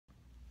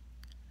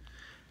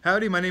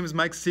Howdy, my name is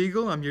Mike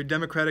Siegel. I'm your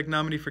Democratic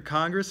nominee for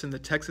Congress in the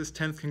Texas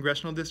 10th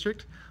Congressional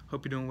District.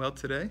 Hope you're doing well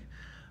today.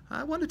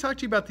 I want to talk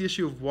to you about the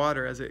issue of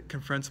water as it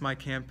confronts my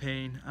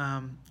campaign.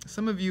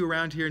 Some of you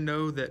around here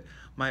know that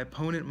my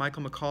opponent,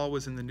 Michael McCaul,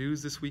 was in the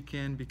news this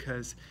weekend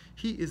because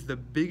he is the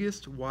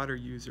biggest water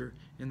user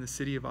in the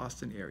city of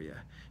Austin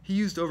area. He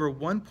used over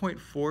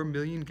 1.4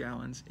 million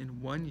gallons in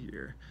 1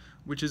 year,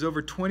 which is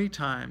over 20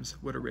 times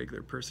what a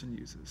regular person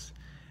uses.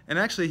 And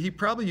actually, he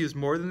probably used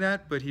more than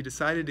that, but he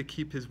decided to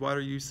keep his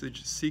water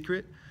usage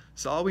secret.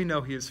 So all we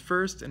know, he is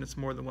first, and it's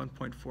more than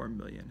 1.4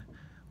 million.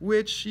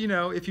 Which, you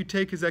know, if you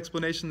take his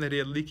explanation that he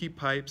had leaky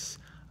pipes,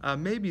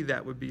 maybe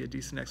that would be a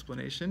decent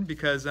explanation,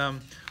 because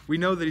we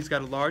know that he's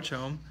got a large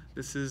home.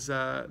 This is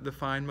the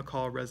fine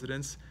McCaul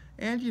residence.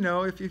 And, you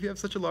know, if you have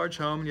such a large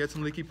home and you had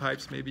some leaky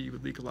pipes, maybe you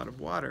would leak a lot of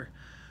water.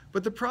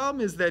 But the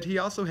problem is that he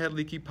also had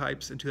leaky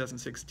pipes in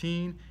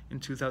 2016, in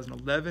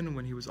 2011,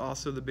 when he was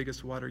also the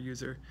biggest water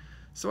user.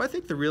 So I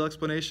think the real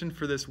explanation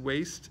for this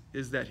waste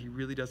is that he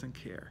really doesn't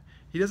care.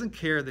 He doesn't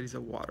care that he's a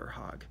water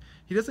hog.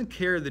 He doesn't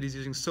care that he's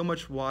using so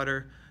much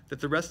water that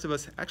the rest of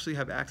us actually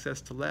have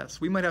access to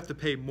less. We might have to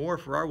pay more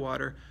for our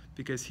water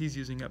because he's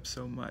using up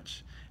so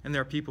much. And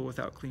there are people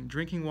without clean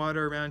drinking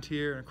water around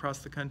here and across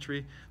the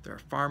country. There are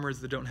farmers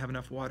that don't have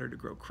enough water to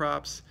grow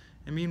crops.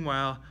 And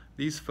meanwhile,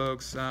 these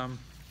folks,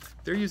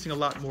 they're using a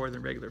lot more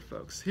than regular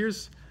folks.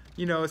 Here's,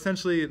 you know,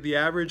 essentially the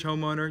average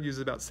homeowner uses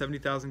about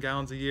 70,000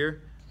 gallons a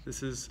year.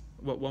 This is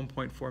what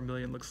 1.4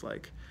 million looks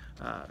like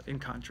in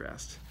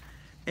contrast.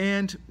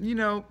 And, you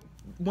know,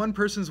 one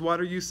person's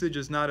water usage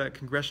is not a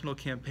congressional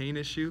campaign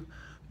issue,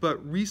 but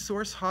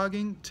resource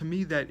hogging, to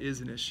me, that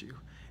is an issue.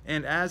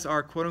 And as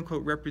our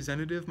quote-unquote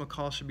representative,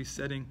 McCaul should be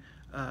setting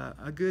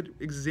a good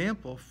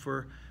example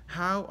for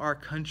how our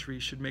country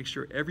should make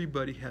sure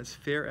everybody has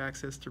fair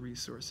access to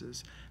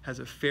resources, has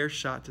a fair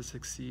shot to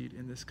succeed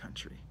in this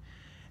country.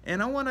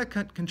 And I want to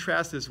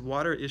contrast this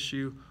water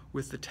issue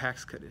with the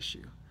tax cut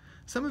issue.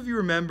 Some of you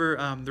remember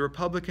the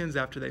Republicans,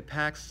 after they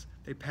passed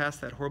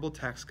that horrible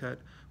tax cut,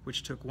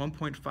 which took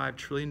 $1.5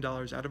 trillion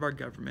out of our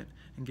government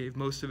and gave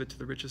most of it to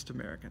the richest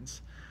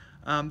Americans.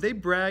 They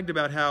bragged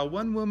about how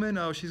one woman,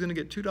 she's going to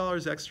get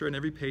 $2 extra in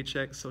every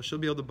paycheck, so she'll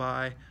be able to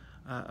buy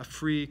a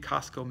free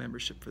Costco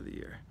membership for the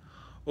year.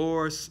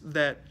 Or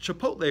that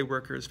Chipotle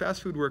workers,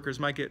 fast food workers,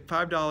 might get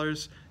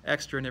 $5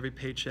 extra in every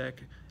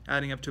paycheck,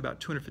 adding up to about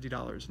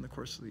 $250 in the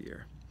course of the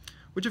year.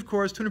 Which, of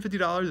course,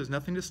 $250 is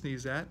nothing to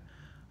sneeze at.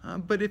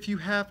 But if you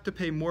have to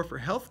pay more for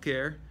health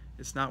care,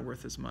 it's not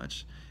worth as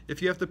much. If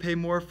you have to pay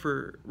more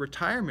for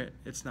retirement,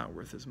 it's not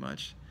worth as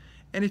much.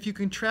 And if you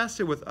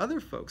contrast it with what other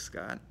folks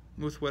got,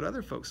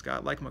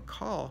 like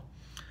McCaul,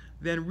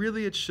 then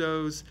really it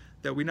shows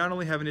that we not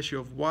only have an issue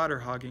of water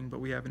hogging, but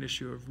we have an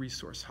issue of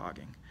resource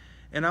hogging.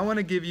 And I want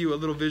to give you a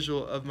little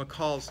visual of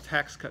McCaul's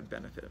tax cut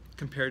benefit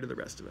compared to the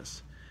rest of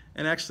us.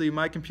 And actually,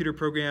 my computer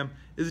program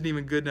isn't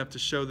even good enough to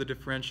show the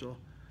differential.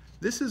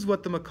 This is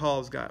what the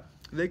McCauls got.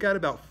 They got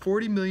about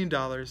 $40 million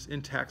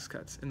in tax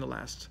cuts in the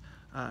last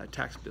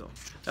tax bill.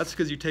 That's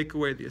because you take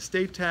away the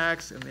estate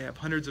tax and they have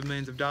hundreds of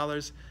millions of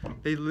dollars.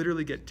 They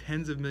literally get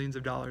tens of millions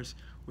of dollars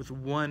with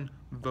one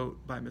vote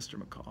by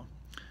Mr. McCaul.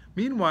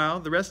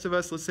 Meanwhile, the rest of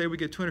us, let's say we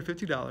get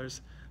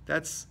 $250,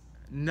 that's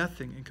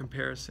nothing in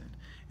comparison.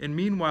 And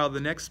meanwhile, the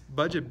next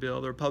budget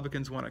bill, the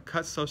Republicans want to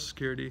cut Social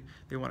Security,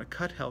 they want to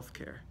cut health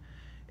care.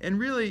 And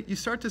really, you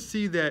start to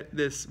see that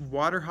this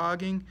water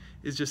hogging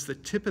is just the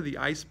tip of the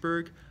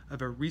iceberg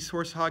of a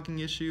resource hogging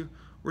issue,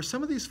 where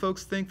some of these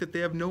folks think that they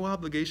have no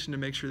obligation to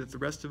make sure that the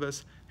rest of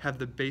us have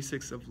the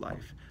basics of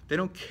life. They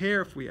don't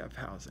care if we have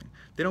housing.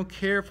 They don't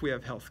care if we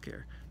have health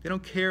care. They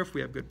don't care if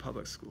we have good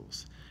public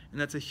schools. And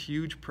that's a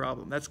huge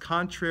problem. That's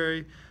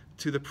contrary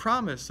to the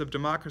promise of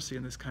democracy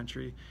in this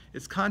country.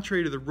 It's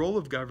contrary to the role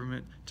of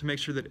government to make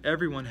sure that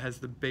everyone has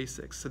the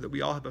basics so that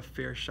we all have a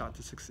fair shot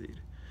to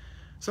succeed.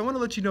 So I want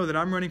to let you know that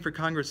I'm running for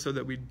Congress so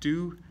that we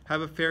do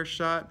have a fair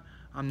shot.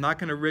 I'm not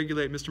going to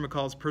regulate Mr.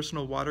 McCaul's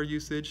personal water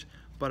usage,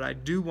 but I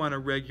do want to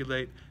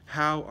regulate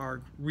how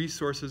our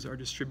resources are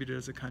distributed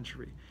as a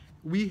country.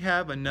 We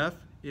have enough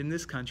in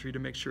this country to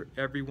make sure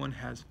everyone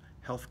has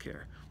health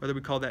care, whether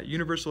we call that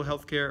universal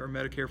health care or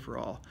Medicare for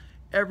all.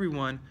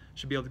 Everyone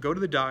should be able to go to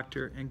the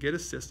doctor and get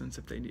assistance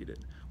if they need it.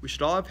 We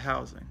should all have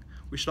housing.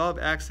 We should all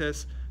have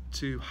access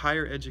to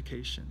higher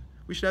education.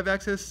 We should have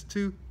access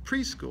to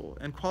preschool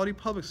and quality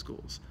public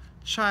schools,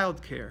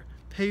 child care,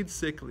 paid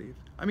sick leave.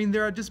 I mean,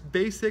 there are just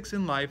basics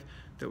in life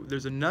that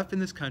there's enough in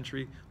this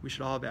country, we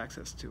should all have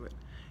access to it.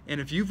 And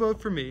if you vote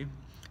for me,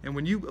 and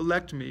when you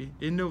elect me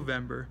in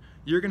November,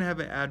 you're going to have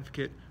an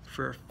advocate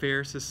for a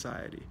fair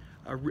society,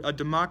 a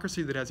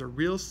democracy that has a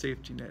real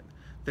safety net,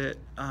 that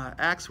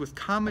acts with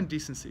common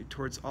decency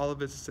towards all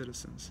of its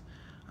citizens.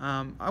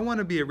 I want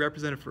to be a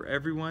representative for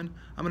everyone.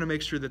 I'm going to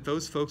make sure that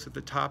those folks at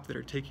the top that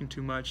are taking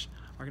too much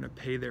are going to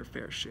pay their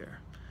fair share.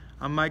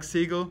 I'm Mike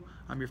Siegel.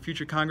 I'm your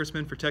future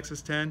congressman for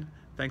Texas 10.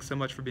 Thanks so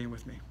much for being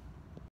with me.